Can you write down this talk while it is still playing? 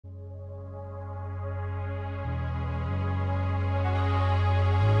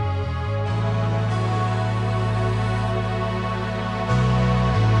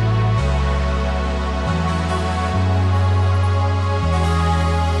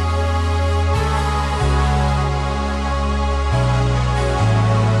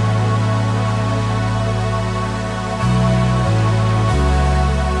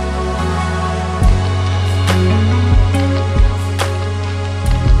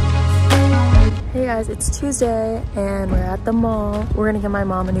guys, it's Tuesday and we're at the mall. We're gonna get my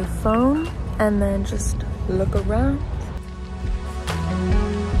mom a new phone and then just look around.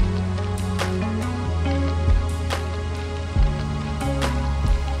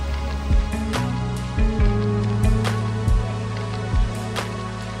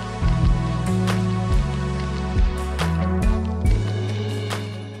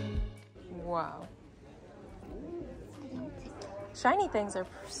 Wow. Shiny things are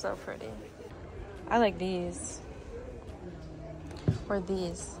so pretty. I like these. Or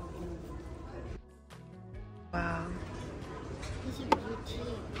these. Wow.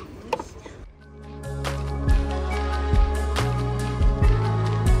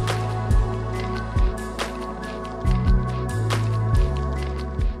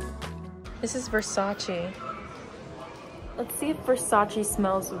 This is Versace. Let's see if Versace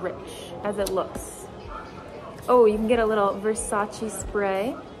smells rich as it looks. Oh, you can get a little Versace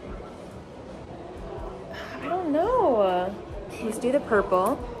spray. I don't know. Let's do the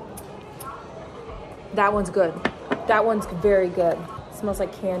purple. That one's good. That one's very good. It smells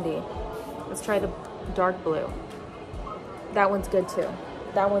like candy. Let's try the dark blue. That one's good too.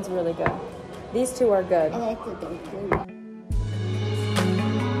 That one's really good. These two are good. I like the dark blue.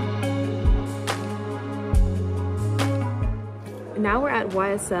 Now we're at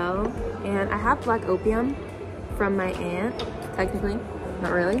YSL and I have black opium from my aunt, technically,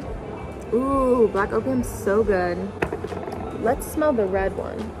 not really. Ooh, black opium's so good. Let's smell the red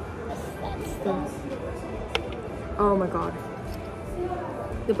one. Oh my god.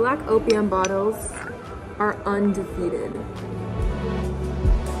 The black opium bottles are undefeated.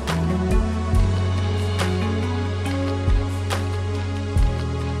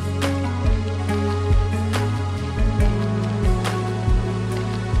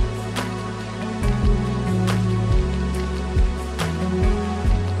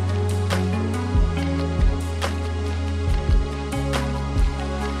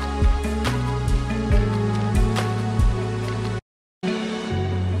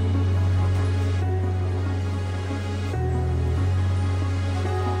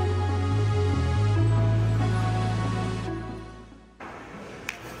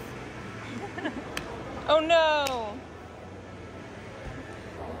 Oh no!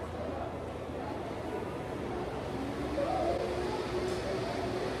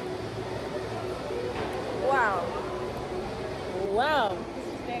 Wow. Wow.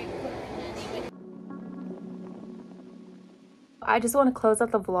 I just want to close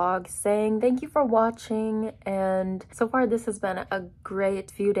out the vlog saying thank you for watching, and so far this has been a great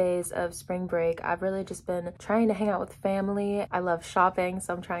few days of spring break. I've really just been trying to hang out with family. I love shopping,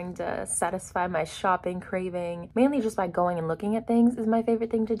 so I'm trying to satisfy my shopping craving. Mainly just by going and looking at things is my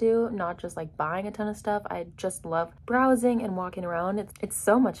favorite thing to do, not just like buying a ton of stuff. I just love browsing and walking around. It's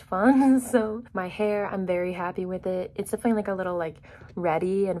so much fun. So my hair, I'm very happy with it. It's definitely like a little like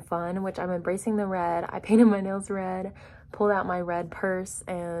reddy and fun, which I'm embracing the red. I painted my nails red, pulled out my red purse,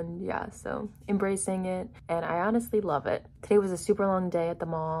 and yeah, so embracing it, and I honestly love it. Today was a super long day at the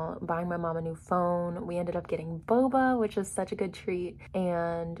mall, buying my mom a new phone. We ended up getting boba, which was such a good treat,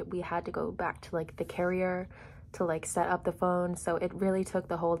 and we had to go back to like the carrier to like set up the phone, so it really took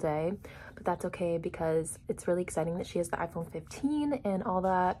the whole day, but that's okay because it's really exciting that she has the iPhone 15 and all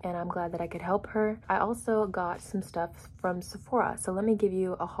that, and I'm glad that I could help her. I also got some stuff from Sephora, so let me give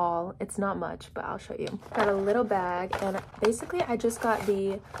you a haul. It's not much, but I'll show you. Got a little bag, and basically I just got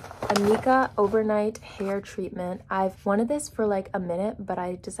the Amika overnight hair treatment. I've wanted this for like a minute, but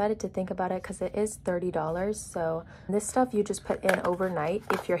I decided to think about it because it is $30. So this stuff you just put in overnight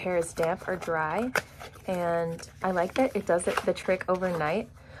if your hair is damp or dry, and I like that it does the trick overnight.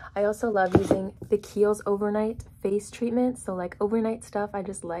 I also love using the Kiehl's overnight face treatment. So like overnight stuff I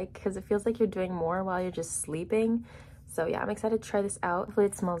just like because it feels like you're doing more while you're just sleeping. So yeah, I'm excited to try this out. Hopefully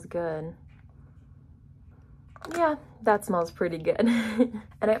it smells good. Yeah, that smells pretty good.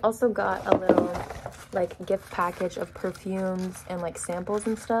 And I also got a little like gift package of perfumes and like samples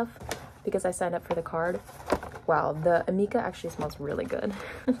and stuff because I signed up for the card. Wow, the Amika actually smells really good.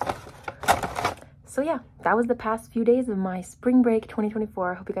 So yeah, that was the past few days of my spring break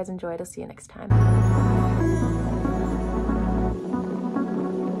 2024. Hope you guys enjoyed. I'll see you next time.